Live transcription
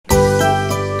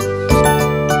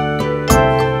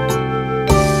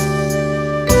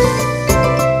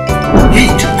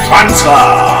Transfer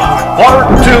Part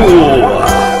 2.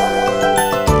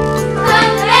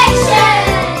 Convection!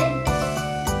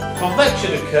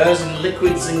 Convection occurs in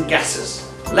liquids and gases.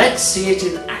 Let's see it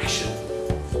in action.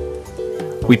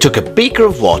 We took a beaker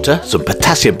of water, some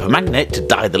potassium permanganate to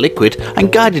dye the liquid,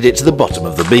 and guided it to the bottom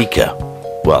of the beaker.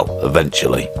 Well,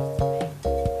 eventually.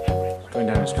 It's going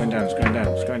down, it's going down, it's going down,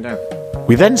 it's going down.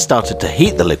 We then started to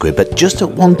heat the liquid, but just at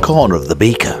one corner of the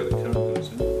beaker.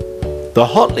 The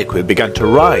hot liquid began to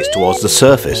rise towards the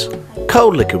surface.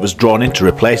 Cold liquid was drawn in to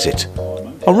replace it.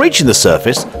 On reaching the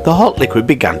surface, the hot liquid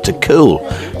began to cool.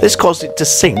 This caused it to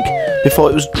sink before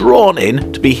it was drawn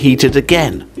in to be heated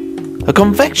again. A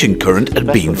convection current had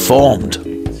been formed.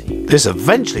 This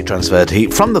eventually transferred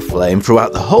heat from the flame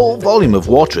throughout the whole volume of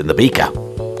water in the beaker.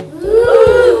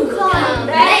 Ooh,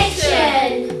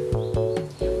 convection!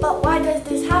 But why does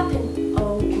this happen?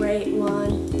 Oh, great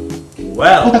one.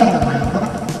 Well,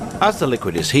 as the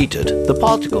liquid is heated, the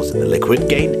particles in the liquid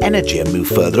gain energy and move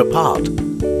further apart.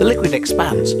 The liquid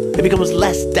expands, it becomes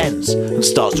less dense and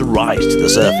starts to rise to the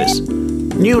surface.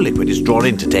 New liquid is drawn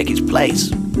in to take its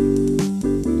place.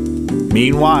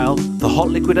 Meanwhile, the hot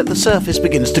liquid at the surface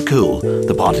begins to cool.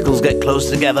 The particles get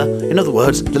closer together. In other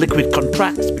words, the liquid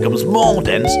contracts, becomes more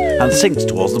dense and sinks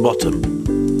towards the bottom.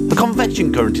 A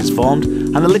convection current is formed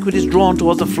and the liquid is drawn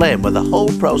towards the flame where the whole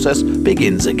process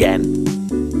begins again.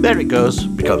 There it goes,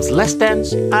 becomes less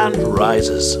dense and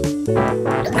rises.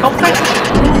 Convection,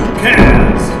 who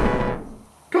cares?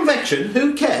 Convection,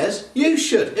 who cares? You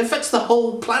should. It affects the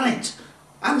whole planet.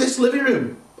 And this living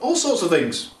room. All sorts of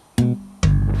things.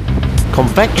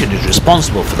 Convection is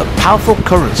responsible for the powerful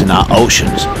currents in our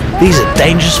oceans. These are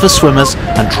dangerous for swimmers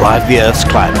and drive the Earth's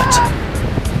climate.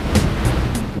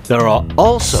 There are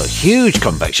also huge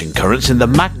convection currents in the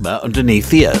magma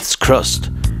underneath the Earth's crust.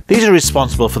 These are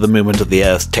responsible for the movement of the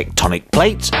Earth's tectonic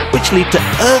plates, which lead to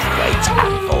earthquakes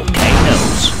and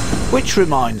volcanoes. Which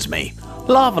reminds me,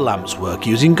 lava lamps work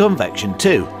using convection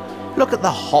too. Look at the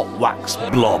hot wax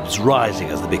blobs rising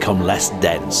as they become less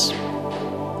dense.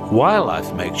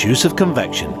 Wildlife makes use of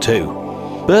convection too.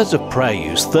 Birds of prey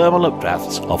use thermal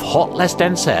updrafts of hot, less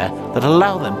dense air that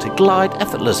allow them to glide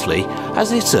effortlessly as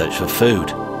they search for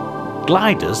food.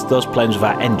 Gliders, those planes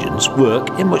without engines, work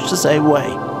in much the same way.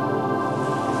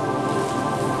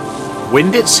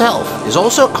 Wind itself is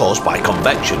also caused by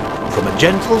convection, from a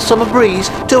gentle summer breeze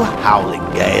to a howling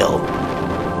gale.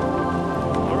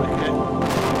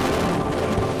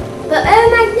 But oh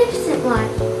magnificent one,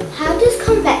 how does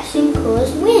convection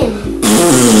cause wind?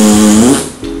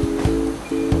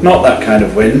 Not that kind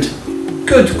of wind.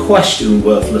 Good question,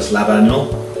 worthless lab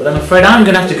animal, but I'm afraid I'm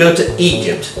going to have to go to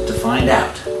Egypt to find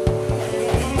out.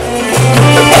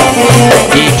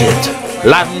 Egypt,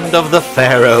 land of the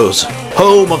pharaohs,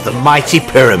 home of the mighty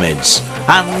pyramids,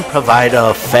 and provider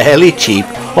of fairly cheap,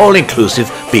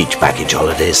 all-inclusive beach package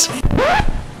holidays.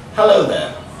 Hello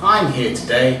there, I'm here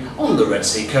today on the Red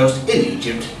Sea coast in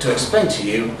Egypt to explain to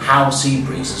you how sea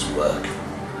breezes work.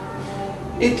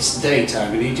 It's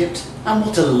daytime in Egypt, and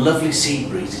what a lovely sea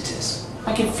breeze it is.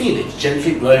 I can feel it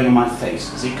gently blowing on my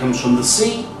face as it comes from the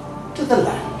sea to the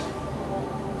land.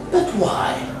 But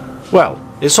why? Well,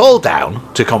 it's all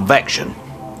down to convection.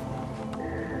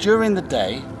 During the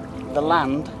day, the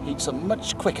land heats up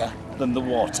much quicker than the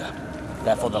water.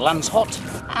 Therefore the land's hot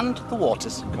and the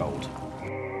water's cold.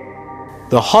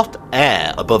 The hot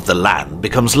air above the land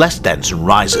becomes less dense and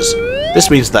rises.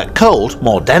 This means that cold,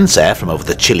 more dense air from over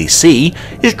the chilly sea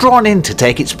is drawn in to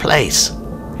take its place.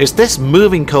 It's this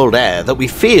moving cold air that we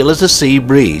feel as a sea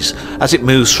breeze, as it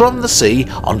moves from the sea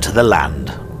onto the land.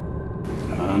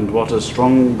 And what a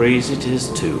strong breeze it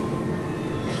is too.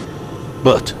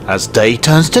 But as day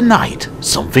turns to night,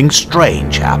 something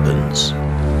strange happens.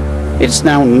 It's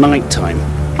now night time.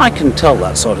 I can tell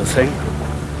that sort of thing.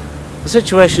 The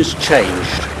situation's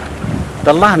changed.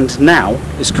 The land now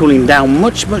is cooling down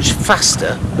much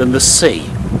faster than the sea.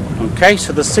 Okay,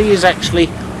 so the sea is actually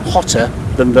hotter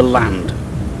than the land.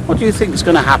 What do you think is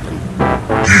going to happen?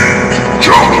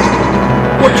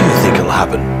 What do you think will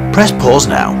happen? Press pause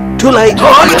now. Too late.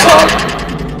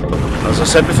 As I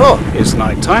said before, it's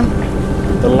night time.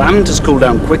 The land has cooled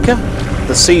down quicker.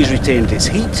 The sea's retained its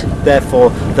heat.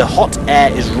 Therefore, the hot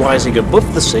air is rising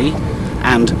above the sea,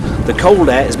 and the cold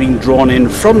air is being drawn in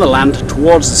from the land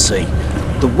towards the sea.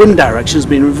 The wind direction has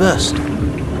been reversed.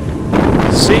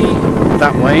 Sea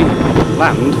that way,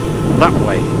 land that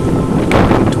way,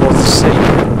 towards the sea.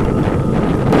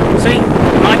 See,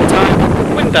 night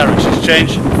time, wind directions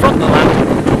change from the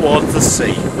land towards the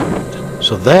sea.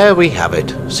 So there we have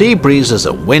it. Sea breezes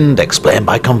and wind explained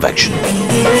by convection.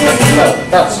 Well,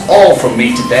 that's all from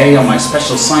me today on my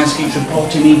special Science Geeks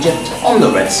report in Egypt on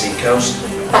the Red Sea coast.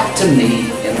 back to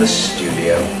me in the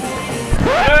studio.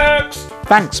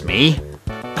 Thanks, me.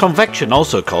 Convection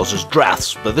also causes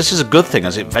drafts, but this is a good thing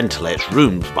as it ventilates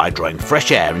rooms by drawing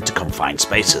fresh air into confined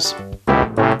spaces.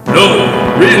 No,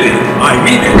 really, I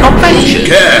mean it. Convection!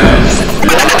 Care.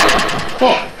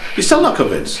 What? You're still not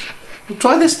convinced? Well,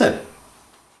 try this then.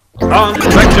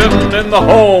 Convection in the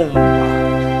home.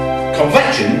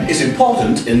 Convection is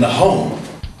important in the home.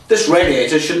 This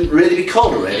radiator shouldn't really be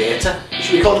called a radiator. It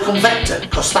should be called a convector,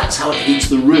 because that's how it heats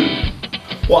the room.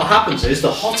 What happens is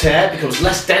the hot air becomes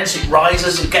less dense, it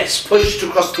rises, it gets pushed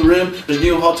across the room, there's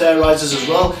new hot air rises as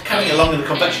well, carrying along in the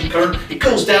convection current, it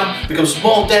cools down, becomes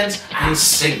more dense and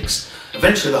sinks.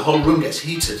 Eventually the whole room gets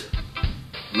heated.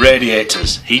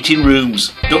 Radiators, heating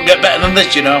rooms. Don't get better than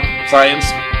this, you know. Science.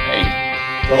 Hey.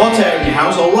 The hot air in your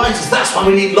house all rises, that's why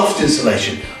we need loft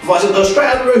insulation, otherwise it'll go straight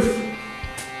out the roof.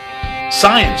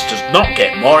 Science does not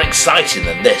get more exciting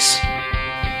than this.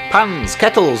 Pans,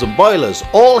 kettles and boilers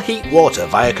all heat water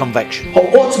via convection.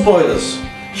 Hot water boilers,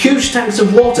 huge tanks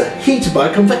of water heated by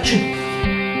convection.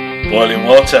 Boiling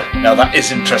water. Now that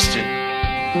is interesting.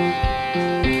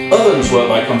 Ovens work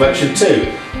by convection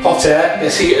too. Hot air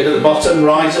gets heated at the bottom,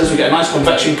 rises, we get a nice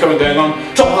convection current going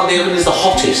on. Top part of the oven is the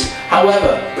hottest.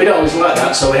 However, we don't always like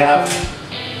that, so we have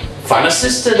fan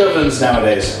assisted ovens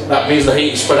nowadays. That means the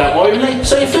heat is spread out more evenly,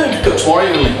 so your food cooks more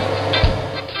evenly.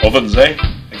 Ovens, eh?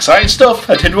 Exciting stuff,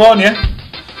 I did warn you.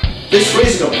 This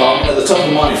freezer compartment at the top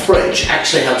of my fridge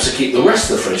actually helps to keep the rest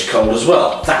of the fridge cold as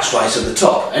well. That's why it's at the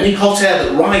top. Any hot air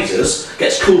that rises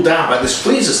gets cooled down by this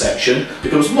freezer section,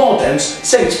 becomes more dense,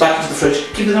 sinks back into the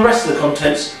fridge, keeping the rest of the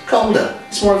contents colder.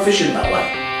 It's more efficient that way.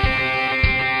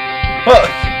 What?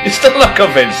 You're still not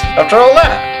convinced after all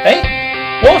that,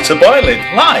 eh? Water boiling,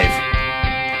 live.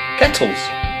 Kettles.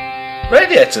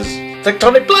 Radiators.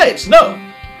 Tectonic plates, no.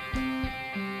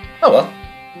 Oh well.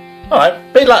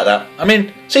 Alright, be like that. I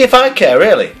mean, see if I care,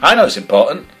 really. I know it's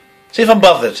important. See if I'm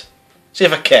bothered. See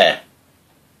if I care.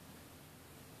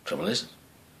 Trouble is,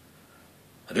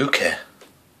 I do care.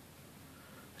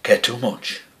 I care too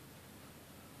much.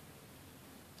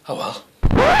 Oh well.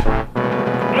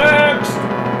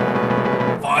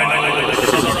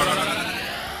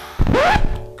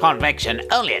 Convection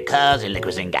only occurs in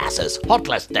liquids and gases. Hot,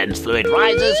 less dense fluid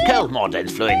rises, cold, more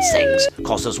dense fluid sinks.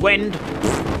 Causes wind?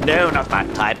 No, not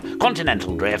that type.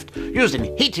 Continental drift. Used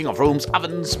in heating of rooms,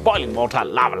 ovens, boiling water,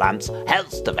 lava lamps.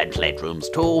 Helps to ventilate rooms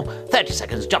too. 30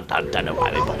 seconds, jump down, don't know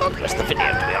why we bothered the rest of the video,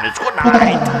 to be honest. Good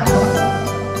night.